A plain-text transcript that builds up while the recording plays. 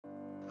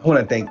I want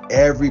to thank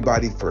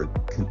everybody for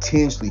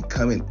continuously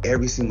coming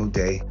every single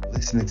day,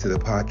 listening to the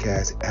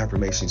podcast,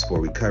 Affirmations for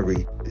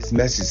Recovery. This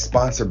message is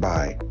sponsored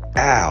by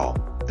Al,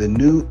 the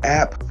new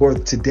app for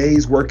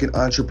today's working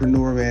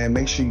entrepreneur, man.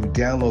 Make sure you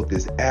download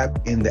this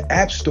app in the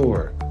App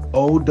Store,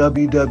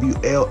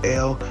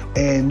 OWWLL,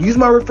 and use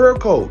my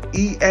referral code,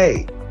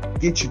 EA.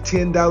 Get you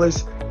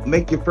 $10,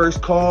 make your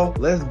first call.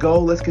 Let's go.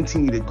 Let's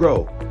continue to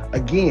grow.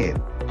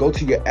 Again, go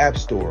to your App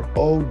Store,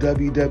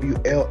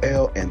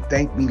 OWWLL, and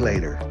thank me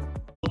later.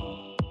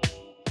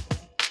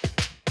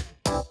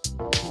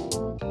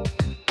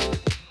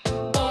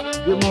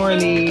 Good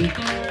morning.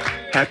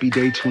 Happy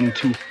day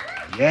 22.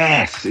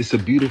 Yes, it's a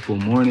beautiful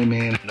morning,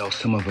 man. I know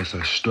some of us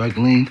are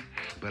struggling,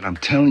 but I'm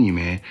telling you,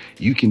 man,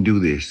 you can do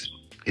this.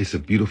 It's a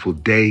beautiful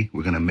day.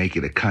 We're going to make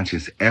it a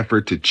conscious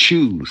effort to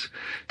choose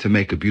to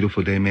make a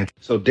beautiful day, man.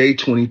 So day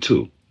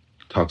 22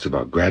 talks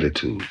about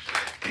gratitude.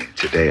 And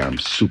today I'm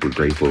super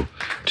grateful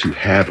to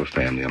have a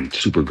family. I'm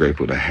super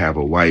grateful to have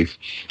a wife,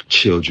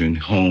 children,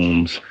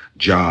 homes,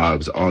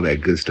 jobs, all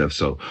that good stuff.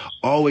 So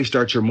always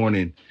start your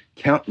morning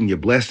counting your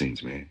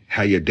blessings, man.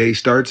 How your day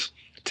starts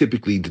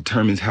typically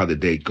determines how the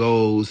day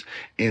goes,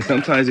 and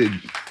sometimes it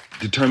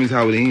determines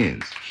how it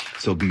ends.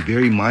 So be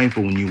very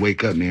mindful when you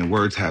wake up, man.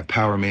 Words have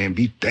power, man.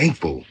 Be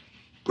thankful.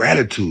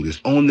 Gratitude is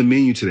on the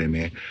menu today,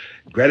 man.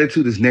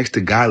 Gratitude is next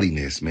to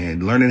godliness,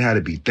 man. Learning how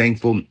to be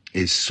thankful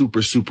is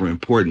super, super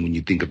important when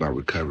you think about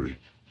recovery.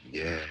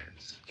 Yes.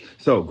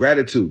 So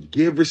gratitude,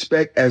 give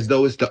respect as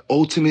though it's the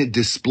ultimate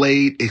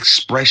displayed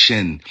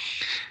expression.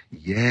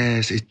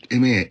 Yes,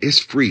 man, it's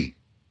free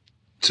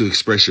to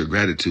express your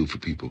gratitude for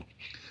people.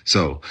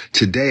 So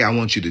today I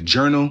want you to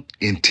journal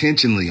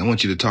intentionally. I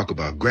want you to talk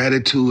about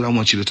gratitude. I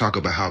want you to talk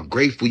about how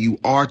grateful you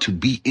are to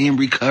be in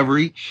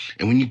recovery.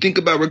 And when you think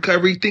about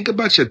recovery, think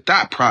about your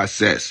thought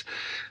process.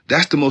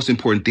 That's the most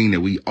important thing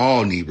that we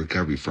all need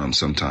recovery from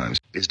sometimes,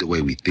 is the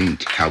way we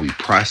think, how we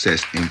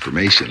process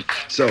information.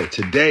 So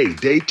today,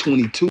 day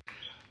 22,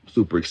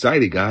 super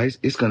excited, guys.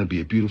 It's going to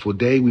be a beautiful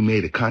day. We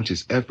made a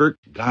conscious effort.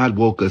 God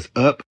woke us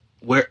up.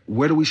 Where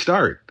do we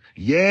start?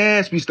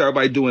 Yes, we start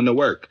by doing the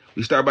work.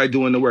 We start by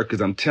doing the work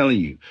because I'm telling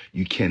you,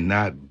 you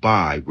cannot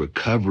buy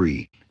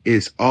recovery.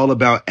 It's all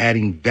about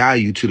adding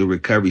value to the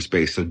recovery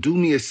space. So do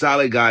me a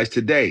solid, guys,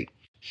 today.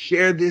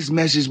 Share this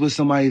message with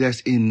somebody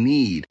that's in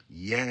need.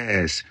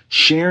 Yes,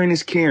 sharing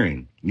is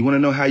caring. You want to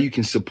know how you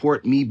can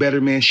support me better,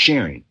 man?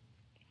 Sharing.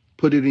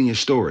 Put it in your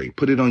story.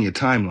 Put it on your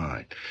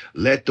timeline.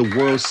 Let the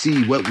world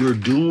see what we're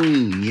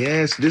doing.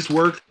 Yes, this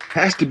work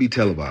has to be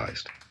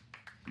televised.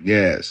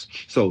 Yes.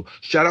 So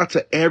shout out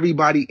to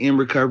everybody in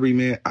recovery,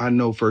 man. I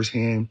know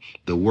firsthand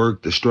the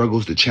work, the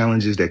struggles, the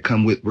challenges that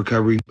come with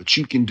recovery, but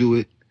you can do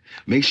it.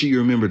 Make sure you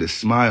remember to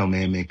smile,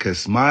 man,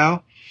 because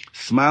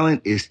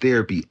smiling is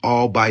therapy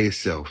all by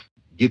itself.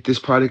 Get this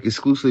product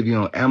exclusively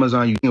on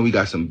Amazon. You know, we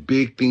got some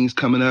big things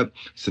coming up,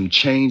 some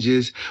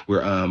changes. We're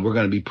going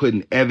to be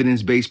putting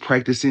evidence-based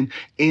practicing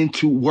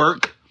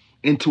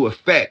into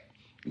effect.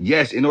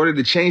 Yes, in order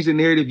to change the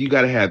narrative, you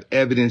got to have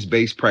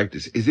evidence-based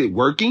practice. Is it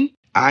working?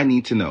 I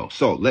need to know.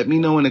 So let me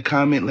know in the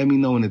comment. Let me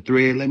know in the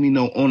thread. Let me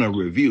know on a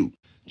review.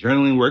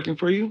 Journaling working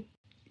for you?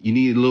 You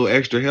need a little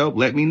extra help?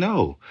 Let me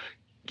know.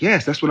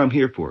 Yes, that's what I'm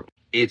here for.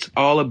 It's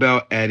all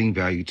about adding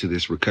value to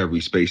this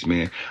recovery space,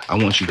 man. I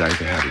want you guys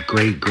to have a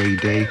great,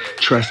 great day.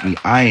 Trust me,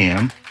 I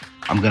am.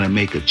 I'm going to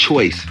make a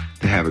choice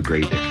to have a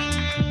great day.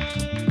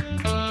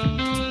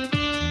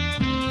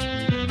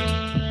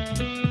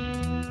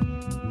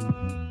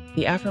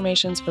 The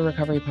Affirmations for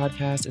Recovery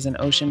podcast is an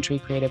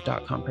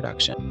OceanTreeCreative.com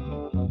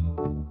production.